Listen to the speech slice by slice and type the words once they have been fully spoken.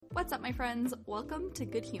What's up, my friends? Welcome to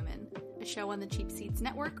Good Human, a show on the Cheap Seats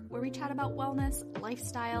Network where we chat about wellness,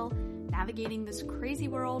 lifestyle, navigating this crazy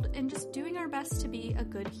world, and just doing our best to be a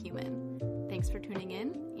good human. Thanks for tuning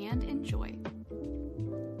in and enjoy.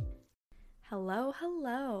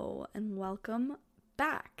 Hello, and welcome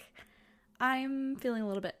back. I'm feeling a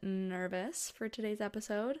little bit nervous for today's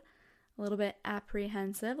episode, a little bit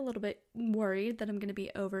apprehensive, a little bit worried that I'm going to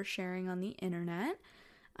be oversharing on the internet.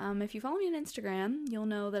 If you follow me on Instagram, you'll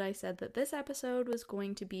know that I said that this episode was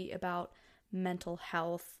going to be about mental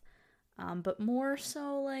health, but more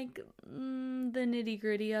so like the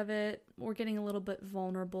nitty-gritty of it. We're getting a little bit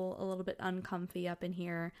vulnerable, a little bit uncomfy up in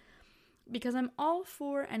here, because I'm all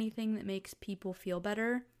for anything that makes people feel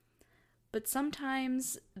better, but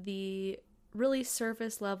sometimes the really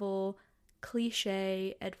surface level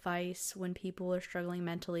cliche advice when people are struggling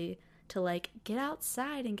mentally to like get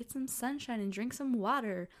outside and get some sunshine and drink some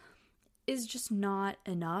water is just not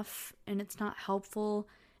enough, and it's not helpful,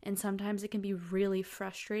 and sometimes it can be really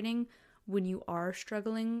frustrating when you are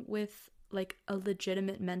struggling with like a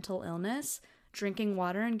legitimate mental illness. Drinking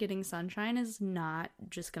water and getting sunshine is not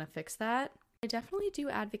just gonna fix that. I definitely do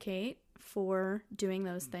advocate for doing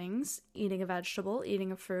those things, eating a vegetable,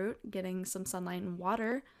 eating a fruit, getting some sunlight and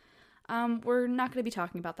water. We're not going to be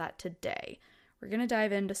talking about that today. We're going to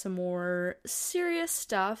dive into some more serious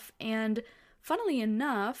stuff, and funnily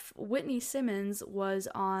enough, Whitney Simmons was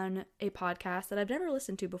on a podcast that I've never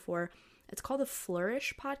listened to before. It's called the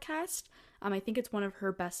Flourish Podcast. I think it's one of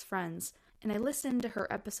her best friends, and I listened to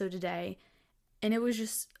her episode today, and it was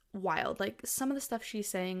just wild. Like, some of the stuff she's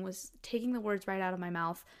saying was taking the words right out of my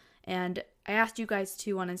mouth, and I asked you guys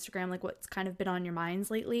too on Instagram, like, what's kind of been on your minds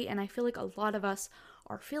lately, and I feel like a lot of us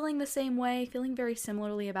are feeling the same way, feeling very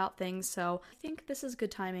similarly about things, so I think this is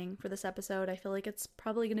good timing for this episode. I feel like it's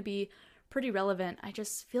probably going to be pretty relevant. I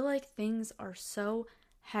just feel like things are so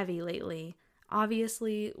heavy lately.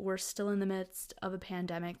 Obviously, we're still in the midst of a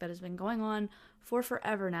pandemic that has been going on for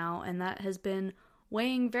forever now, and that has been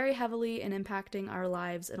weighing very heavily and impacting our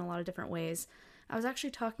lives in a lot of different ways. I was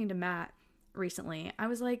actually talking to Matt recently. I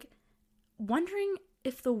was like wondering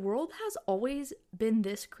if the world has always been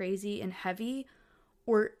this crazy and heavy,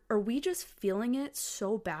 or are we just feeling it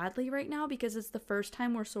so badly right now because it's the first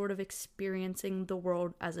time we're sort of experiencing the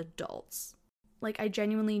world as adults? Like, I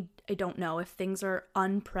don't know if things are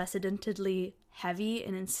unprecedentedly heavy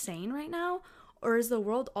and insane right now, or is the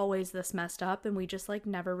world always this messed up and we just like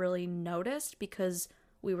never really noticed because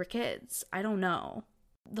we were kids? I don't know.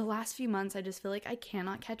 The last few months I just feel like I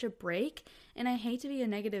cannot catch a break, and I hate to be a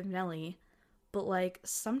negative Nelly, but like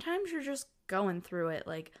sometimes you're just going through it.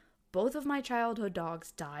 Like, both of my childhood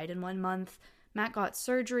dogs died in 1 month. Matt got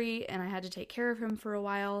surgery and I had to take care of him for a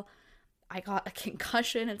while. I got a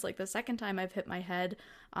concussion. It's like the second time I've hit my head.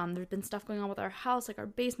 There's been stuff going on with our house, like our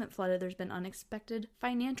basement flooded. There's been unexpected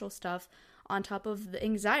financial stuff on top of the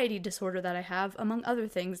anxiety disorder that I have, among other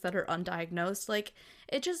things that are undiagnosed. Like,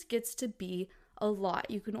 it just gets to be a lot.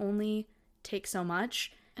 You can only take so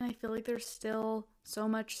much. And I feel like there's still so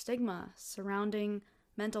much stigma surrounding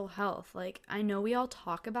mental health. Like, I know we all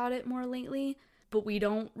talk about it more lately, but we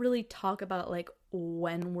don't really talk about like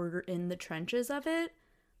when we're in the trenches of it.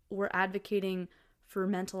 We're advocating for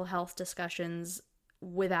mental health discussions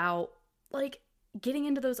without like getting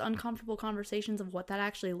into those uncomfortable conversations of what that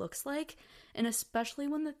actually looks like, and especially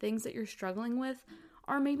when the things that you're struggling with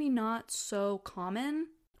are maybe not so common.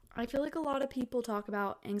 I feel like a lot of people talk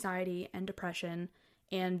about anxiety and depression,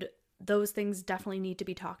 and those things definitely need to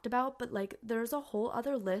be talked about, but like there's a whole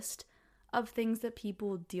other list of things that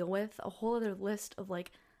people deal with, a whole other list of like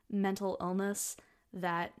mental illness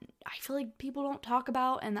that I feel like people don't talk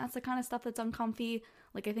about, and that's the kind of stuff that's uncomfy.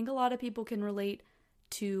 Like, I think a lot of people can relate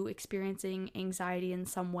to experiencing anxiety in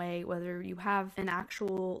some way, whether you have an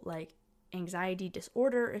actual like anxiety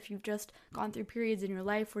disorder, if you've just gone through periods in your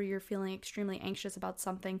life where you're feeling extremely anxious about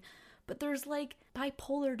something. But there's like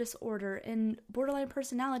bipolar disorder and borderline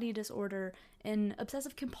personality disorder and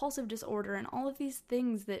obsessive compulsive disorder and all of these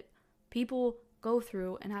things that people go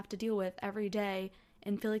through and have to deal with every day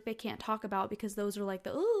and feel like they can't talk about because those are like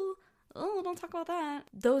the, oh, don't talk about that.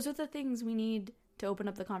 Those are the things we need to open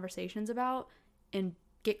up the conversations about and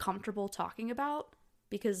get comfortable talking about,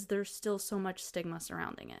 because there's still so much stigma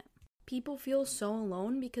surrounding it. People feel so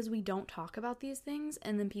alone because we don't talk about these things,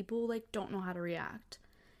 and then people like don't know how to react.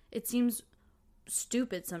 It seems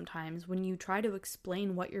stupid sometimes when you try to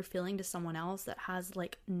explain what you're feeling to someone else that has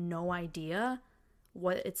like no idea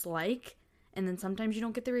what it's like, and then sometimes you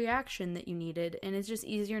don't get the reaction that you needed, and it's just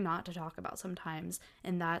easier not to talk about sometimes,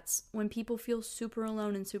 and that's when people feel super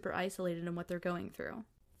alone and super isolated in what they're going through.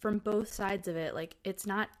 From both sides of it, like, it's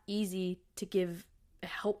not easy to give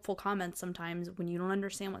helpful comments sometimes when you don't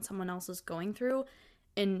understand what someone else is going through,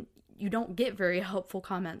 and you don't get very helpful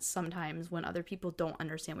comments sometimes when other people don't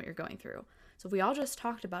understand what you're going through. So if we all just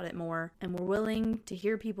talked about it more and we're willing to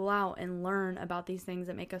hear people out and learn about these things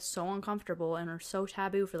that make us so uncomfortable and are so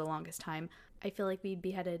taboo for the longest time, I feel like we'd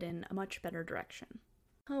be headed in a much better direction.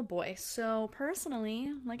 Oh boy, so personally,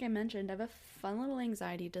 like I mentioned, I have a fun little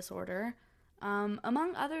anxiety disorder.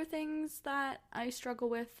 Among other things that I struggle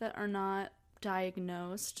with that are not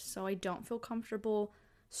diagnosed, so I don't feel comfortable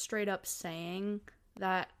straight up saying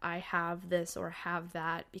that I have this or have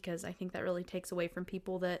that, because I think that really takes away from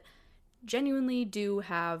people that genuinely do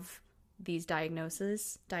have these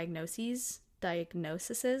diagnoses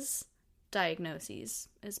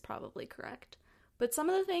is probably correct. But some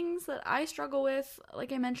of the things that I struggle with,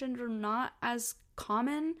 like I mentioned, are not as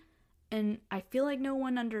common, and I feel like no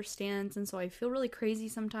one understands, and so I feel really crazy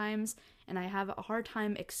sometimes, and I have a hard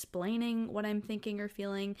time explaining what I'm thinking or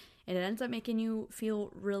feeling, and it ends up making you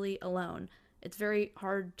feel really alone. It's very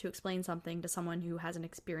hard to explain something to someone who hasn't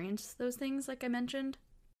experienced those things, like I mentioned.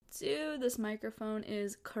 Dude, this microphone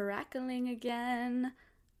is crackling again.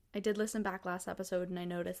 I did listen back last episode and I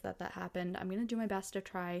noticed that happened. I'm gonna do my best to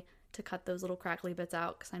try to cut those little crackly bits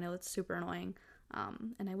out because I know it's super annoying.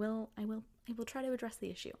 And I will try to address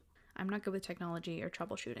the issue. I'm not good with technology or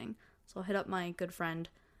troubleshooting, so I'll hit up my good friend,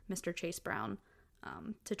 Mr. Chase Brown,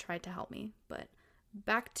 to try to help me. But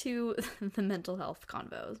back to the mental health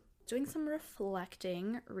convo. Doing some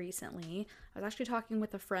reflecting recently. I was actually talking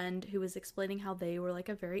with a friend who was explaining how they were like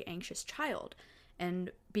a very anxious child. And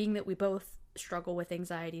being that we both struggle with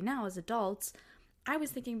anxiety now as adults, I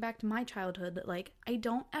was thinking back to my childhood that like I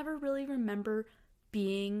don't ever really remember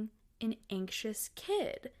being an anxious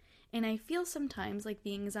kid. And I feel sometimes like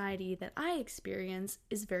the anxiety that I experience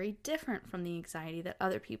is very different from the anxiety that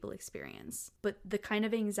other people experience. But the kind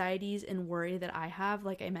of anxieties and worry that I have,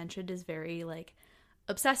 like I mentioned, is very like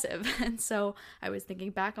obsessive. And so I was thinking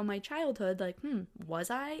back on my childhood, like, was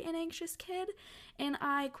I an anxious kid? And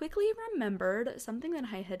I quickly remembered something that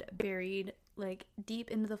I had buried like deep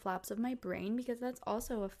into the flaps of my brain, because that's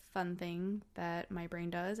also a fun thing that my brain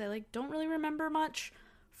does. I like don't really remember much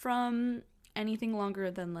from anything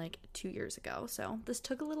longer than like 2 years ago. So this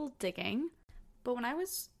took a little digging. But when I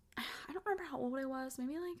don't remember how old I was,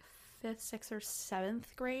 maybe like 5th, 6th, or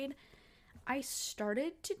 7th grade, I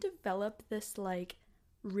started to develop this like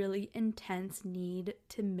really intense need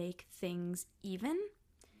to make things even.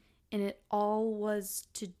 And it all was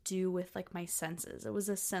to do with like my senses. It was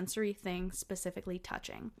a sensory thing, specifically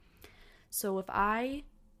touching. So if I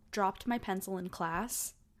dropped my pencil in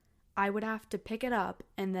class, I would have to pick it up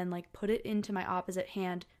and then like put it into my opposite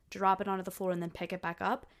hand, drop it onto the floor, and then pick it back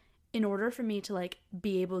up in order for me to like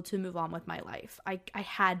be able to move on with my life. I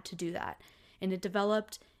had to do that. And it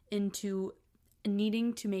developed into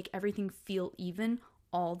needing to make everything feel even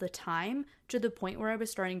all the time, to the point where I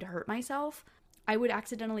was starting to hurt myself. I would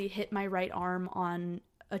accidentally hit my right arm on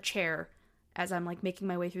a chair as I'm like making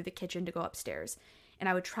my way through the kitchen to go upstairs. And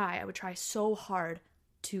I would try so hard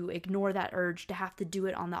to ignore that urge to have to do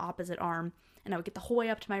it on the opposite arm. And I would get the whole way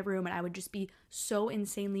up to my room and I would just be so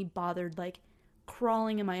insanely bothered, like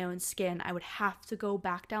crawling in my own skin. I would have to go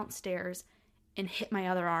back downstairs and hit my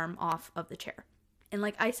other arm off of the chair. And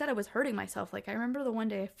like I said, I was hurting myself. Like I remember the one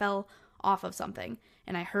day I fell off of something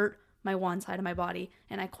and I hurt my one side of my body.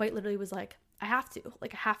 And I quite literally was like, I have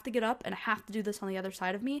to get up and I have to do this on the other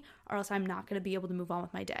side of me, or else I'm not going to be able to move on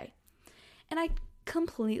with my day. And I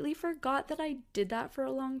completely forgot that I did that for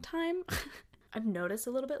a long time. I've noticed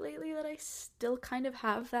a little bit lately that I still kind of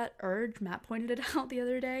have that urge. Matt pointed it out the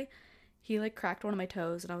other day. He like cracked one of my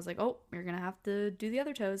toes and I was like, oh, you're going to have to do the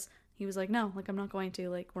other toes. He was like, no, like I'm not going to,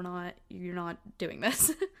 like you're not doing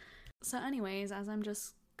this. So anyways, as I'm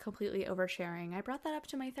just completely oversharing, I brought that up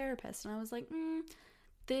to my therapist and I was like,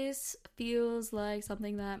 this feels like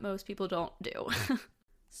something that most people don't do.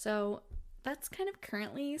 So that's kind of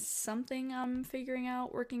currently something I'm figuring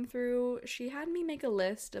out, working through. She had me make a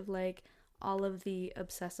list of like all of the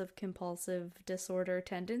obsessive compulsive disorder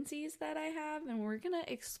tendencies that I have, and we're gonna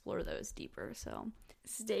explore those deeper. So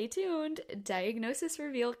stay tuned. Diagnosis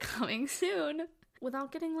reveal coming soon.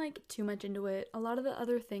 Without getting like too much into it, a lot of the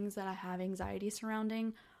other things that I have anxiety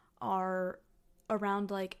surrounding are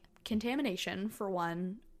around like contamination, for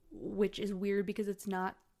one, which is weird because it's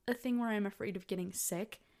not a thing where I'm afraid of getting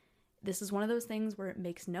sick. This is one of those things where it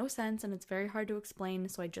makes no sense and it's very hard to explain,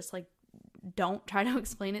 so I just like don't try to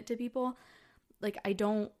explain it to people. Like I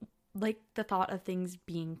don't like the thought of things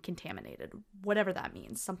being contaminated, whatever that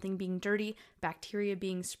means. Something being dirty, bacteria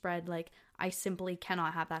being spread, like I simply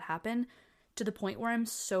cannot have that happen, to the point where I'm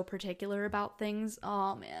so particular about things.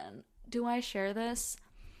 Oh man, do I share this?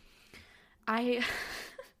 I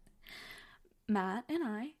Matt and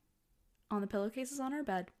I, on the pillowcases on our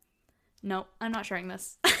bed. No, I'm not sharing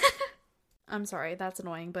this. I'm sorry, that's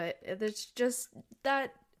annoying, but it's just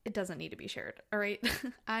that it doesn't need to be shared, all right?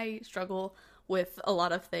 I struggle with a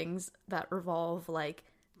lot of things that revolve, like,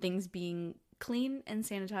 things being clean and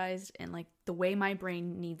sanitized and, like, the way my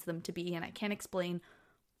brain needs them to be, and I can't explain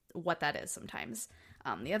what that is sometimes.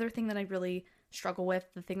 The other thing that I really struggle with,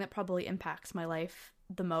 the thing that probably impacts my life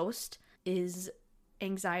the most, is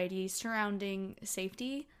anxiety surrounding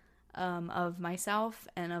safety of myself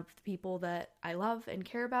and of the people that I love and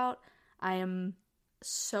care about. I am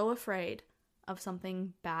so afraid of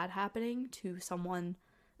something bad happening to someone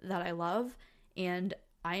that I love, and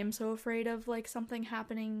I am so afraid of, like, something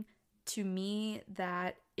happening to me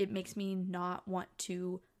that it makes me not want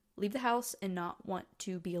to leave the house and not want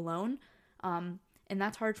to be alone. And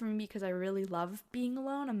that's hard for me because I really love being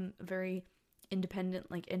alone. I'm a very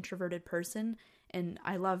independent, like, introverted person, and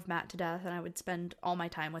I love Matt to death, and I would spend all my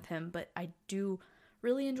time with him, but I do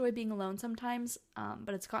really enjoy being alone sometimes,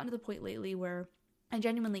 but it's gotten to the point lately where I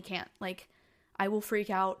genuinely can't. Like, I will freak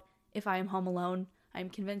out if I am home alone. I'm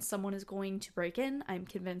convinced someone is going to break in. I'm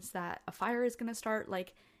convinced that a fire is going to start.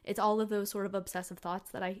 Like, it's all of those sort of obsessive thoughts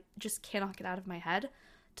that I just cannot get out of my head,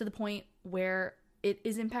 to the point where it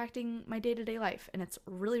is impacting my day-to-day life, and it's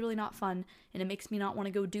really, really not fun, and it makes me not want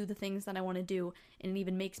to go do the things that I want to do, and it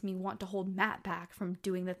even makes me want to hold Matt back from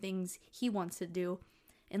doing the things he wants to do,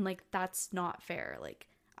 and, like, that's not fair. Like,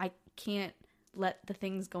 I can't let the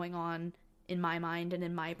things going on in my mind and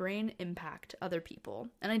in my brain impact other people,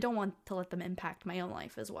 and I don't want to let them impact my own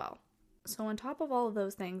life as well. So on top of all of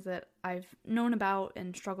those things that I've known about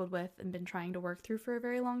and struggled with and been trying to work through for a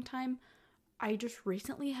very long time, I just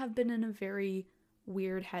recently have been in a very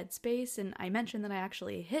weird headspace, and I mentioned that I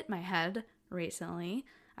actually hit my head recently.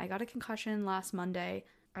 I got a concussion last Monday.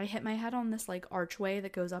 I hit my head on this, like, archway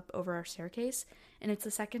that goes up over our staircase, and it's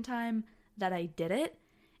the second time that I did it.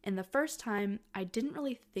 And the first time, I didn't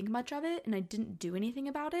really think much of it, and I didn't do anything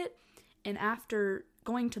about it. And after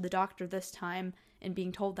going to the doctor this time and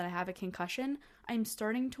being told that I have a concussion, I'm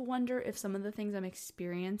starting to wonder if some of the things I'm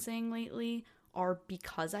experiencing lately are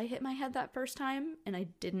because I hit my head that first time and I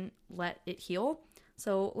didn't let it heal.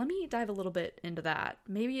 So let me dive a little bit into that.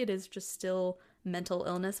 Maybe it is just still mental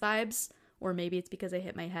illness vibes, or maybe it's because I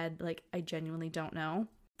hit my head. Like, I genuinely don't know.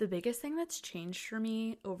 The biggest thing that's changed for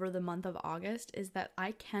me over the month of August is that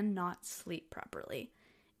I cannot sleep properly.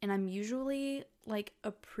 And I'm usually, like,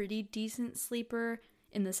 a pretty decent sleeper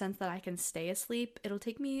in the sense that I can stay asleep. It'll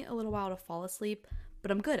take me a little while to fall asleep, but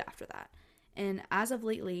I'm good after that. And as of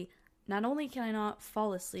lately, not only can I not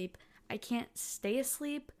fall asleep, I can't stay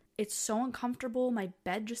asleep. It's so uncomfortable. My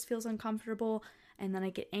bed just feels uncomfortable. And then I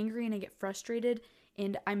get angry and I get frustrated.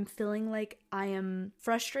 And I'm feeling like I am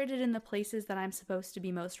frustrated in the places that I'm supposed to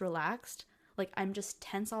be most relaxed. Like, I'm just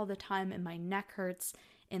tense all the time and my neck hurts.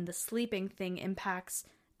 And the sleeping thing impacts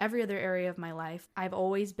every other area of my life. I've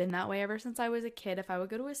always been that way ever since I was a kid. If I would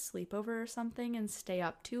go to a sleepover or something and stay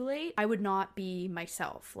up too late, I would not be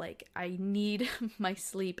myself. Like, I need my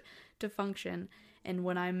sleep to function. And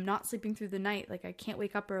when I'm not sleeping through the night, like, I can't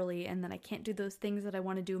wake up early, and then I can't do those things that I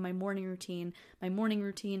want to do in my morning routine. My morning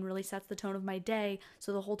routine really sets the tone of my day,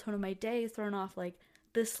 so the whole tone of my day is thrown off. Like,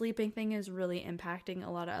 this sleeping thing is really impacting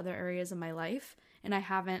a lot of other areas of my life, and I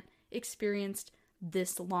haven't experienced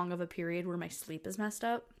this long of a period where my sleep is messed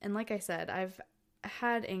up. And like I said, I've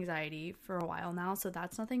had anxiety for a while now, so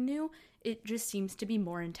that's nothing new. It just seems to be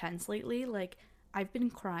more intense lately. Like, I've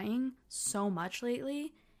been crying so much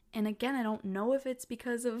lately. And again, I don't know if it's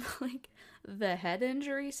because of, like, the head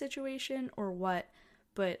injury situation or what,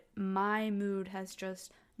 but my mood has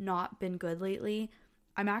just not been good lately.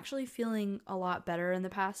 I'm actually feeling a lot better in the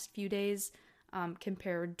past few days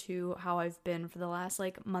compared to how I've been for the last,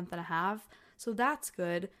 like, month and a half. So that's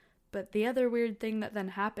good. But the other weird thing that then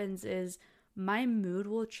happens is my mood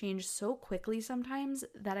will change so quickly sometimes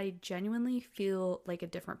that I genuinely feel like a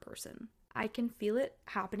different person. I can feel it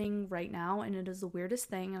happening right now, and it is the weirdest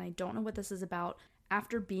thing, and I don't know what this is about.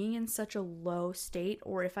 After being in such a low state,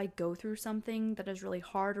 or if I go through something that is really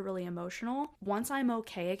hard or really emotional, once I'm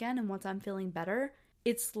okay again and once I'm feeling better,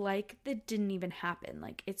 it's like it didn't even happen.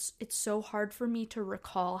 Like, it's so hard for me to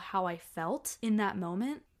recall how I felt in that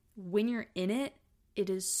moment. When you're in it, it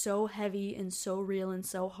is so heavy and so real and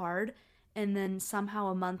so hard, and then somehow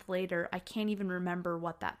a month later, I can't even remember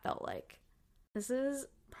what that felt like. This is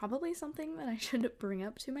probably something that I should bring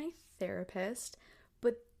up to my therapist,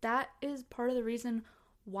 but that is part of the reason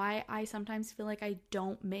why I sometimes feel like I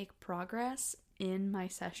don't make progress in my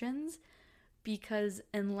sessions, because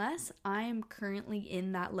unless I'm currently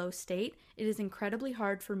in that low state, it is incredibly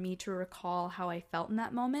hard for me to recall how I felt in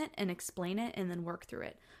that moment and explain it and then work through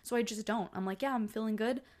it. So I just don't. I'm like, yeah, I'm feeling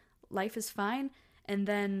good. Life is fine. And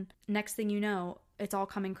then next thing you know, it's all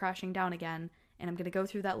coming crashing down again. And I'm going to go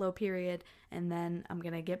through that low period, and then I'm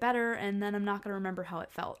going to get better, and then I'm not going to remember how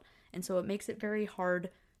it felt. And so it makes it very hard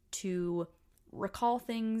to recall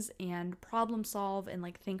things and problem solve and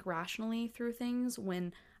like think rationally through things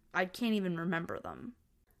when I can't even remember them.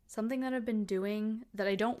 Something that I've been doing that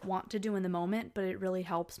I don't want to do in the moment, but it really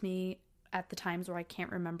helps me at the times where I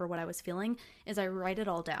can't remember what I was feeling, is I write it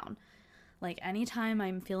all down. Like anytime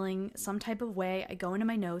I'm feeling some type of way, I go into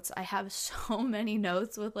my notes. I have so many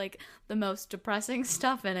notes with like the most depressing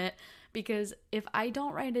stuff in it, because if I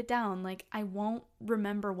don't write it down, like I won't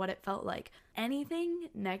remember what it felt like. Anything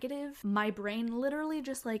negative, my brain literally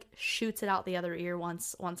just like shoots it out the other ear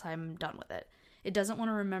once I'm done with it. It doesn't want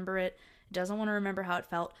to remember it. It doesn't want to remember how it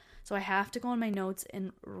felt. So I have to go in my notes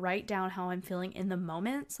and write down how I'm feeling in the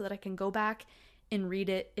moment so that I can go back and read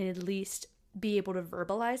it and at least be able to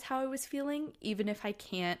verbalize how I was feeling, even if I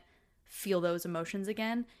can't feel those emotions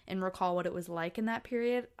again and recall what it was like in that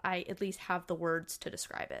period. I at least have the words to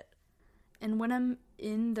describe it. And when I'm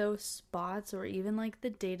in those spots, or even like the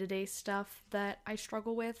day-to-day stuff that I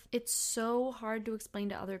struggle with, it's so hard to explain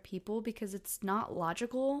to other people because it's not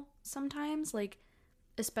logical sometimes, like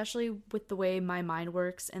especially with the way my mind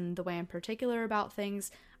works and the way I'm particular about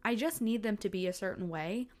things. I just need them to be a certain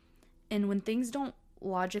way. And when things don't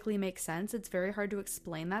logically make sense, it's very hard to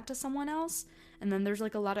explain that to someone else. And then there's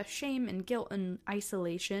like a lot of shame and guilt and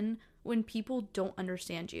isolation when people don't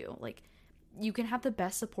understand you. Like, you can have the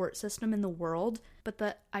best support system in the world, but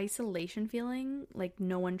the isolation feeling, like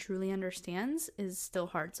no one truly understands, is still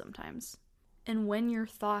hard sometimes. And when your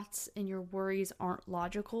thoughts and your worries aren't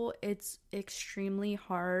logical, it's extremely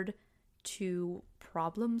hard to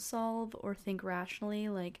problem solve or think rationally.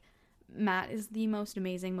 Like, Matt is the most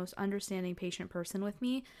amazing, most understanding patient person with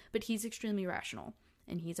me, but he's extremely rational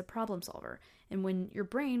and he's a problem solver. And when your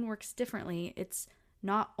brain works differently, it's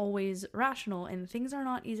not always rational and things are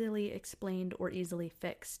not easily explained or easily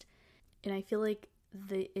fixed. And I feel like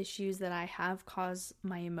the issues that I have cause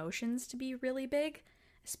my emotions to be really big,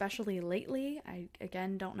 especially lately. I,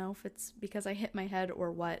 again, don't know if it's because I hit my head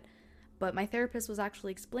or what, but my therapist was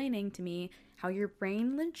actually explaining to me how your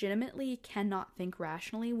brain legitimately cannot think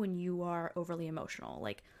rationally when you are overly emotional.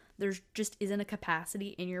 Like, there's just isn't a capacity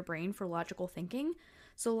in your brain for logical thinking.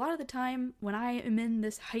 So a lot of the time when I am in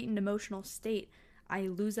this heightened emotional state, I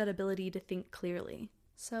lose that ability to think clearly.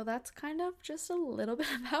 So that's kind of just a little bit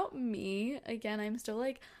about me. Again, I'm still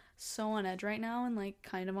like so on edge right now and like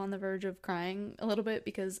kind of on the verge of crying a little bit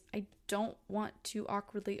because I don't want to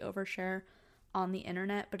awkwardly overshare on the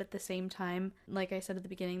internet, but at the same time, like I said at the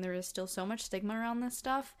beginning, there is still so much stigma around this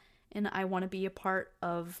stuff, and I want to be a part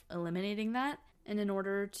of eliminating that. And in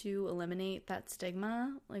order to eliminate that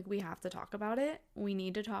stigma, like, we have to talk about it. We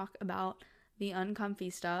need to talk about the uncomfy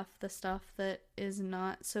stuff, the stuff that is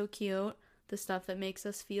not so cute, the stuff that makes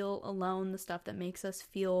us feel alone, the stuff that makes us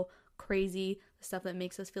feel crazy, the stuff that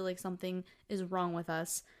makes us feel like something is wrong with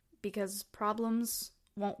us, because problems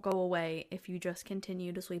won't go away if you just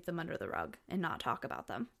continue to sweep them under the rug and not talk about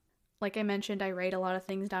them. Like I mentioned, I write a lot of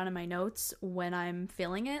things down in my notes when I'm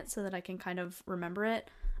feeling it so that I can kind of remember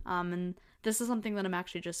it. And this is something that I'm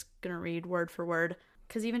actually just going to read word for word,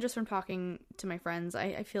 because even just from talking to my friends,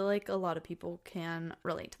 I feel like a lot of people can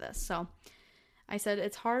relate to this. So I said,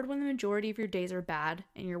 it's hard when the majority of your days are bad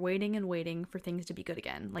and you're waiting and waiting for things to be good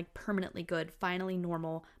again, like permanently good, finally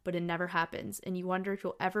normal, but it never happens, and you wonder if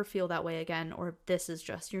you'll ever feel that way again or if this is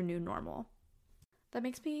just your new normal. That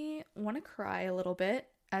makes me want to cry a little bit,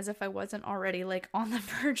 as if I wasn't already like on the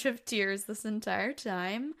verge of tears this entire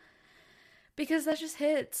time, because that just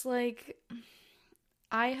hits. Like,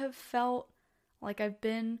 I have felt like I've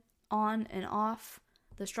been on and off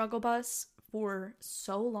the struggle bus for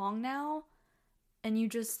so long now. And you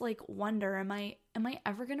just like wonder, am I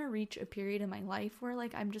ever gonna reach a period in my life where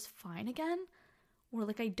like I'm just fine again? Or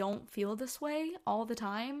like I don't feel this way all the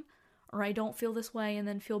time? Or I don't feel this way and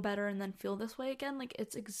then feel better and then feel this way again? Like,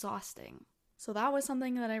 it's exhausting. So that was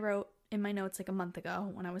something that I wrote in my notes like a month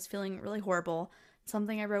ago when I was feeling really horrible.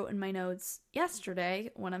 Something I wrote in my notes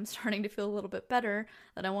yesterday when I'm starting to feel a little bit better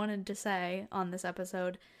that I wanted to say on this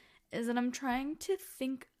episode is that I'm trying to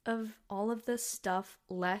think of all of this stuff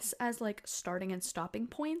less as like starting and stopping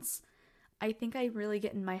points. I think I really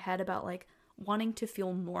get in my head about like wanting to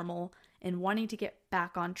feel normal and wanting to get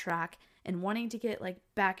back on track and wanting to get like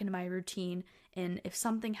back into my routine. And if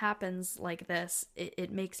something happens like this,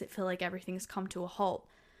 it makes it feel like everything's come to a halt,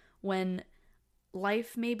 when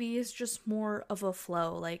life maybe is just more of a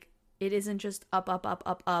flow. Like, it isn't just up, up, up,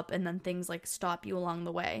 up, up, and then things like stop you along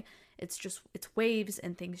the way. It's waves,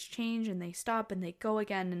 and things change and they stop and they go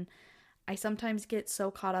again. And I sometimes get so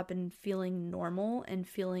caught up in feeling normal and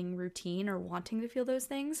feeling routine or wanting to feel those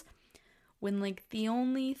things, when like the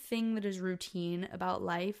only thing that is routine about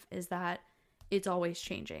life is that it's always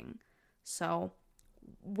changing. So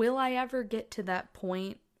will I ever get to that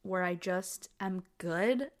point where I just am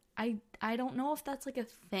good? I don't know if that's like a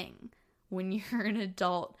thing when you're an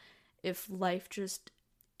adult, if life just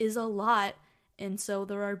is a lot, and so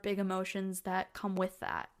there are big emotions that come with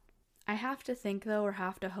that. I have to think though, or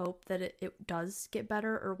have to hope that it does get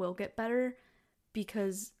better or will get better,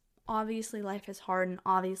 because obviously life is hard and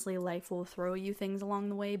obviously life will throw you things along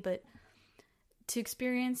the way, but to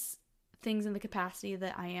experience things in the capacity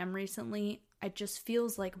that I am recently, it just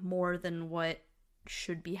feels like more than what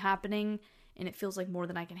should be happening, and it feels like more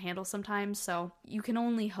than I can handle sometimes. So you can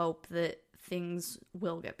only hope that things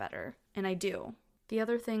will get better, and I do. The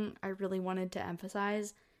other thing I really wanted to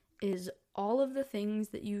emphasize is all of the things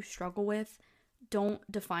that you struggle with don't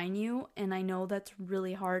define you, and I know that's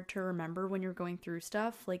really hard to remember when you're going through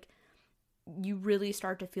stuff. Like, you really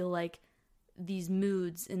start to feel like these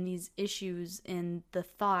moods and these issues and the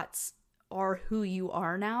thoughts are who you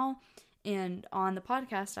are now. And on the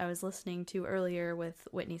podcast I was listening to earlier with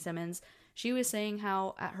Whitney Simmons, she was saying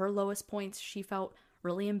how at her lowest points she felt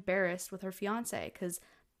really embarrassed with her fiance, because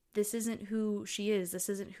this isn't who she is. This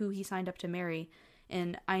isn't who he signed up to marry.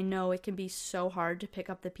 And I know it can be so hard to pick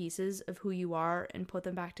up the pieces of who you are and put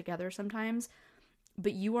them back together sometimes,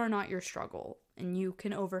 but you are not your struggle, and you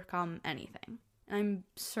can overcome anything. I'm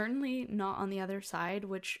certainly not on the other side,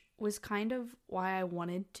 which was kind of why I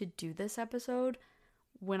wanted to do this episode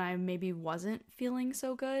when I maybe wasn't feeling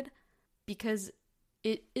so good, because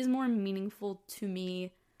it is more meaningful to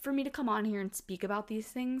me for me to come on here and speak about these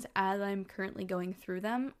things as I'm currently going through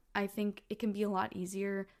them. I think it can be a lot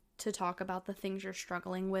easier to talk about the things you're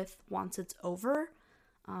struggling with once it's over,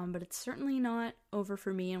 but it's certainly not over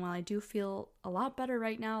for me. And while I do feel a lot better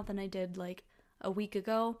right now than I did like a week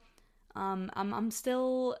ago, I'm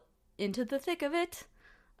still into the thick of it,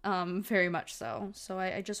 very much so. So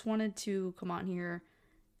I just wanted to come on here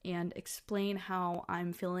and explain how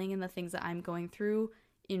I'm feeling and the things that I'm going through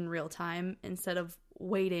in real time, instead of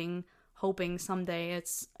waiting, hoping someday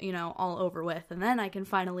it's, all over with, and then I can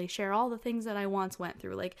finally share all the things that I once went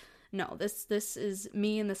through. Like, no, this is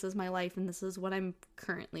me, and this is my life, and this is what I'm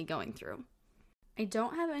currently going through. I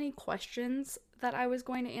don't have any questions that I was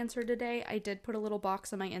going to answer today. I did put a little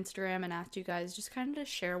box on my Instagram and asked you guys just kind of to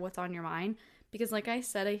share what's on your mind, because like I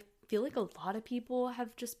said, I feel like a lot of people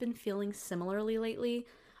have just been feeling similarly lately.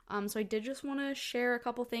 So I did just want to share a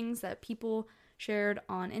couple things that people shared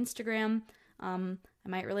on Instagram. I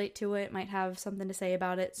might relate to it, might have something to say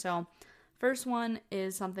about it. So first one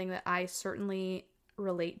is something that I certainly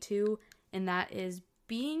relate to, and that is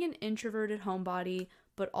being an introverted homebody,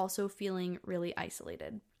 but also feeling really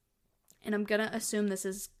isolated. And I'm gonna assume this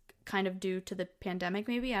is kind of due to the pandemic,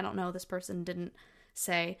 maybe. I don't know, this person didn't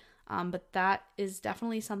say, but that is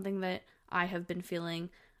definitely something that I have been feeling.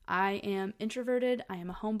 I am introverted, I am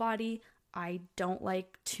a homebody, I don't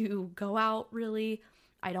like to go out really,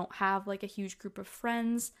 I don't have like a huge group of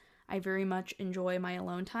friends, I very much enjoy my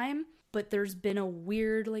alone time, but there's been a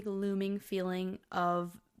weird like looming feeling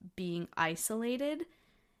of being isolated,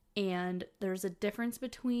 and there's a difference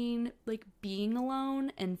between like being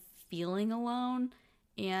alone and feeling alone,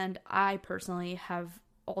 and I personally have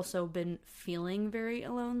also been feeling very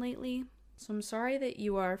alone lately. So I'm sorry that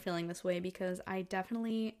you are feeling this way, because I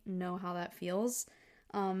definitely know how that feels.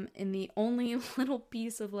 And the only little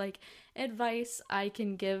piece of like advice I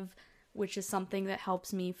can give, which is something that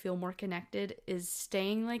helps me feel more connected, is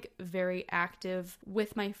staying like very active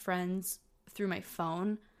with my friends through my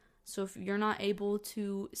phone. So if you're not able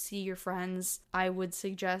to see your friends, I would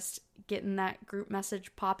suggest getting that group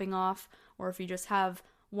message popping off, or if you just have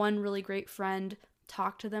one really great friend,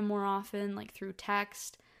 talk to them more often, like through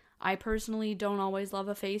text. I personally don't always love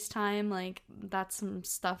a FaceTime, like that's some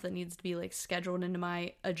stuff that needs to be like scheduled into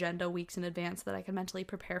my agenda weeks in advance so that I can mentally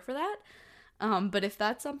prepare for that. But if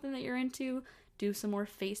that's something that you're into, do some more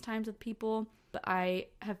FaceTimes with people. But I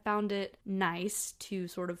have found it nice to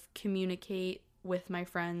sort of communicate with my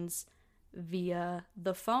friends via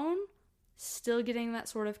the phone, still getting that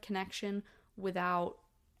sort of connection without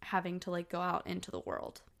having to like go out into the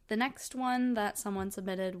world. The next one that someone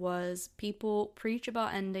submitted was, people preach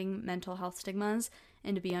about ending mental health stigmas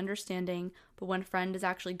and to be understanding, but when a friend is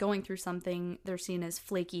actually going through something, they're seen as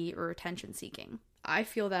flaky or attention seeking. I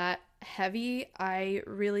feel that heavy. I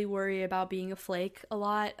really worry about being a flake a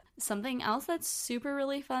lot. Something else that's super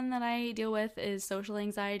really fun that I deal with is social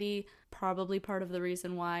anxiety. Probably part of the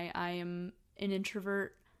reason why I am an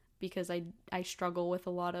introvert, because I struggle with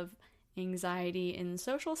a lot of anxiety in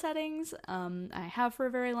social settings. I have for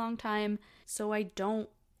a very long time, so I don't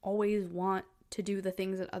always want to do the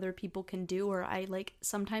things that other people can do, or I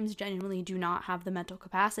sometimes genuinely do not have the mental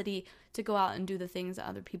capacity to go out and do the things that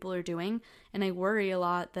other people are doing. And I worry a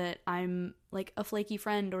lot that I'm like a flaky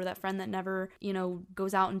friend, or that friend that never,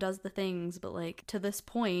 goes out and does the things. But to this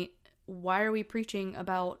point, why are we preaching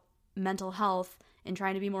about mental health and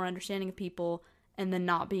trying to be more understanding of people and then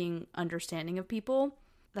not being understanding of people?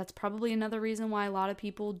 That's probably another reason why a lot of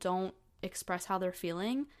people don't express how they're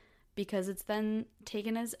feeling, because it's then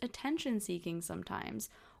taken as attention seeking sometimes.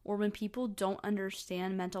 Or when people don't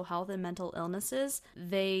understand mental health and mental illnesses,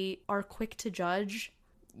 they are quick to judge.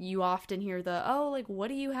 You often hear what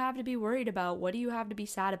do you have to be worried about? What do you have to be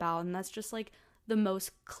sad about? And that's just the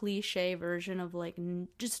most cliche version of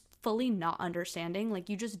just fully not understanding.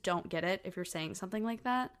 You just don't get it if you're saying something like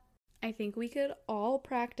that. I think we could all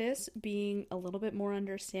practice being a little bit more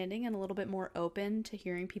understanding and a little bit more open to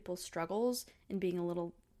hearing people's struggles and being a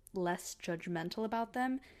little less judgmental about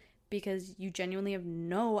them, because you genuinely have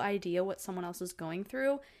no idea what someone else is going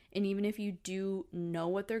through. And even if you do know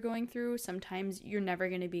what they're going through, sometimes you're never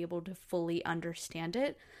going to be able to fully understand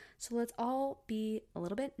it. So let's all be a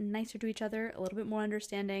little bit nicer to each other, a little bit more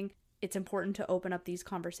understanding. It's important to open up these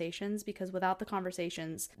conversations, because without the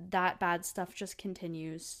conversations, that bad stuff just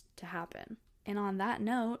continues to happen. And on that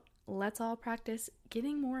note, let's all practice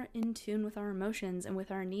getting more in tune with our emotions and with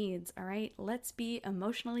our needs, all right? Let's be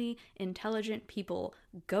emotionally intelligent people.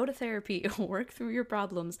 Go to therapy, work through your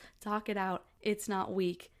problems, talk it out. It's not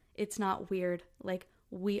weak. It's not weird.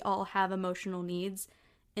 We all have emotional needs,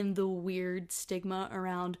 and the weird stigma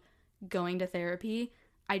around going to therapy,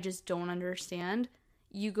 I just don't understand.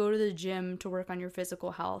 You go to the gym to work on your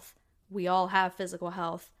physical health. We all have physical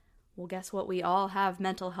health. Well, guess what? We all have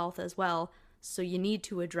mental health as well. So you need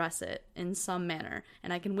to address it in some manner.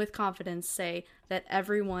 And I can with confidence say that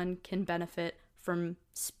everyone can benefit from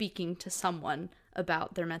speaking to someone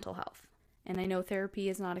about their mental health. And I know therapy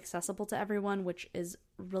is not accessible to everyone, which is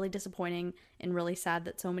really disappointing and really sad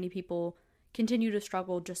that so many people continue to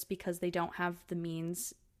struggle just because they don't have the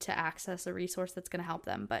means to access a resource that's going to help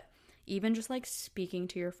them. But even just speaking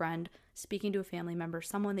to your friend, speaking to a family member,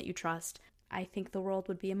 someone that you trust, I think the world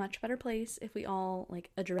would be a much better place if we all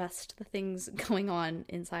addressed the things going on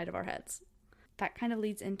inside of our heads. That kind of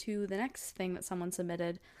leads into the next thing that someone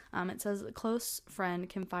submitted. It says a close friend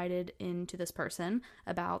confided into this person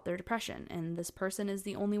about their depression, and this person is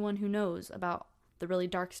the only one who knows about the really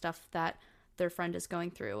dark stuff that their friend is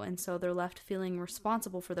going through, and so they're left feeling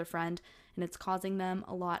responsible for their friend, and it's causing them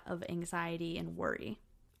a lot of anxiety and worry.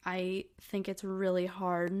 I think it's really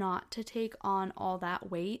hard not to take on all that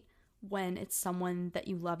weight when it's someone that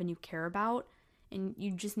you love and you care about, and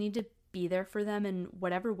you just need to be there for them in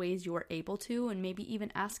whatever ways you are able to, and maybe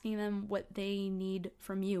even asking them what they need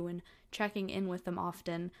from you and checking in with them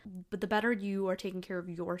often. But the better you are taking care of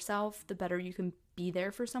yourself, the better you can be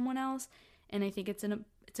there for someone else. And I think it's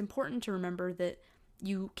important to remember that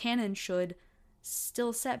you can and should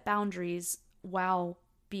still set boundaries while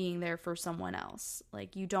being there for someone else.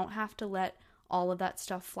 You don't have to let all of that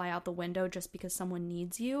stuff fly out the window just because someone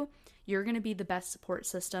needs you. You're going to be the best support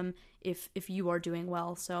system if you are doing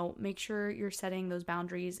well. So make sure you're setting those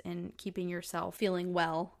boundaries and keeping yourself feeling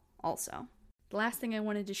well also. The last thing I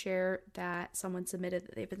wanted to share that someone submitted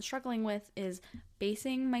that they've been struggling with is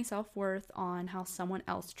basing my self-worth on how someone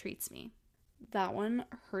else treats me. That one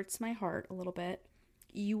hurts my heart a little bit.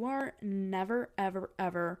 You are never, ever,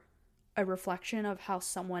 ever a reflection of how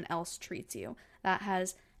someone else treats you. That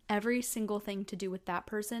has every single thing to do with that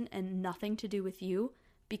person and nothing to do with you,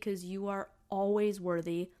 because you are always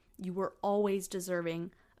worthy. You are always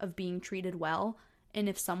deserving of being treated well. And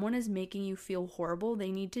if someone is making you feel horrible,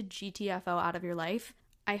 they need to GTFO out of your life.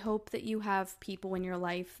 I hope that you have people in your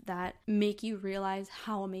life that make you realize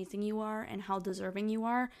how amazing you are and how deserving you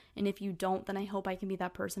are. And if you don't, then I hope I can be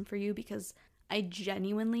that person for you, because I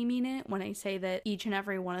genuinely mean it when I say that each and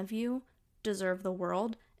every one of you deserve the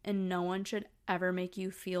world, and no one should ever make you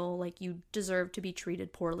feel like you deserve to be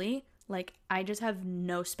treated poorly. I just have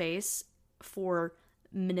no space for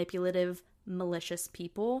manipulative, malicious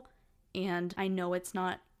people. And I know it's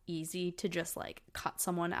not easy to just cut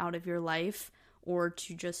someone out of your life or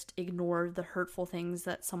to just ignore the hurtful things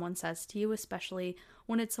that someone says to you, especially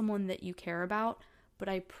when it's someone that you care about. But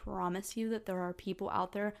I promise you that there are people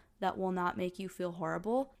out there that will not make you feel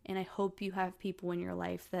horrible. And I hope you have people in your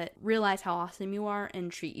life that realize how awesome you are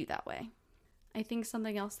and treat you that way. I think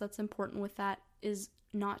something else that's important with that is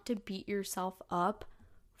not to beat yourself up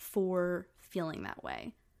for feeling that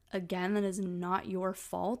way. Again, that is not your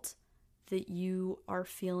fault that you are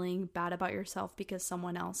feeling bad about yourself because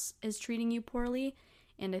someone else is treating you poorly.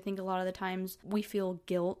 And I think a lot of the times we feel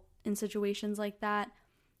guilt in situations like that,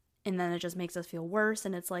 and then it just makes us feel worse,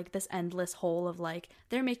 and it's like this endless hole of like,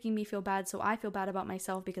 they're making me feel bad, so I feel bad about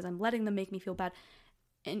myself because I'm letting them make me feel bad.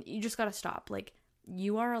 And you just gotta stop. Like,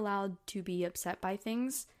 you are allowed to be upset by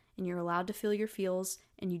things, and you're allowed to feel your feels,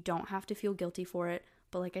 and you don't have to feel guilty for it.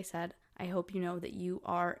 But like I said, I hope you know that you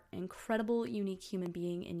are an incredible, unique human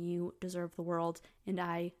being, and you deserve the world, and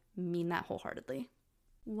I mean that wholeheartedly.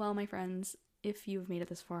 Well, my friends, if you've made it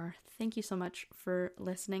this far, thank you so much for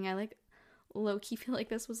listening. I low-key feel like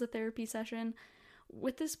this was a therapy session.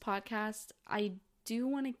 With this podcast, I do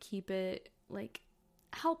want to keep it like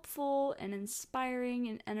helpful and inspiring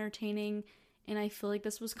and entertaining, and I feel like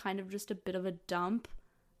this was kind of just a bit of a dump.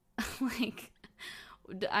 Like,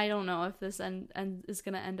 I don't know if this is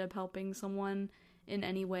gonna end up helping someone in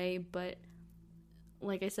any way, but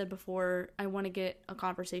like I said before, I want to get a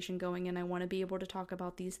conversation going, and I want to be able to talk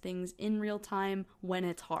about these things in real time when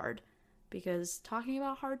it's hard, because talking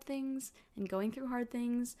about hard things and going through hard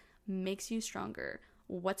things makes you stronger.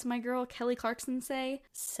 What's my girl Kelly Clarkson say?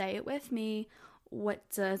 Say it with me. What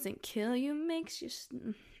doesn't kill you makes you...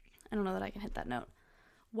 I don't know that I can hit that note.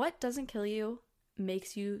 What doesn't kill you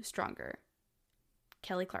makes you stronger.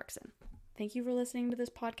 Kelly Clarkson. Thank you for listening to this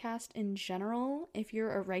podcast in general. If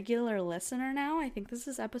you're a regular listener now, I think this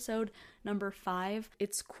is episode number 5.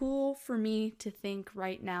 It's cool for me to think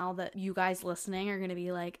right now that you guys listening are going to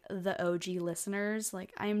be like the OG listeners.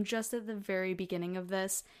 Like, I'm just at the very beginning of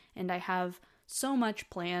this, and I have so much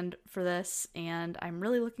planned for this, and I'm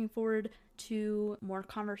really looking forward to more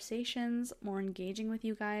conversations, more engaging with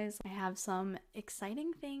you guys. I have some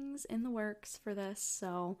exciting things in the works for this,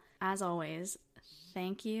 so as always,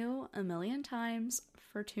 thank you a million times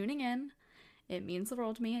for tuning in. It means the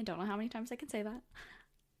world to me. I don't know how many times I can say that.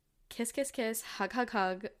 Kiss, kiss, kiss, hug, hug,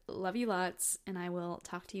 hug. Love you lots, and I will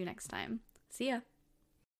talk to you next time. See ya.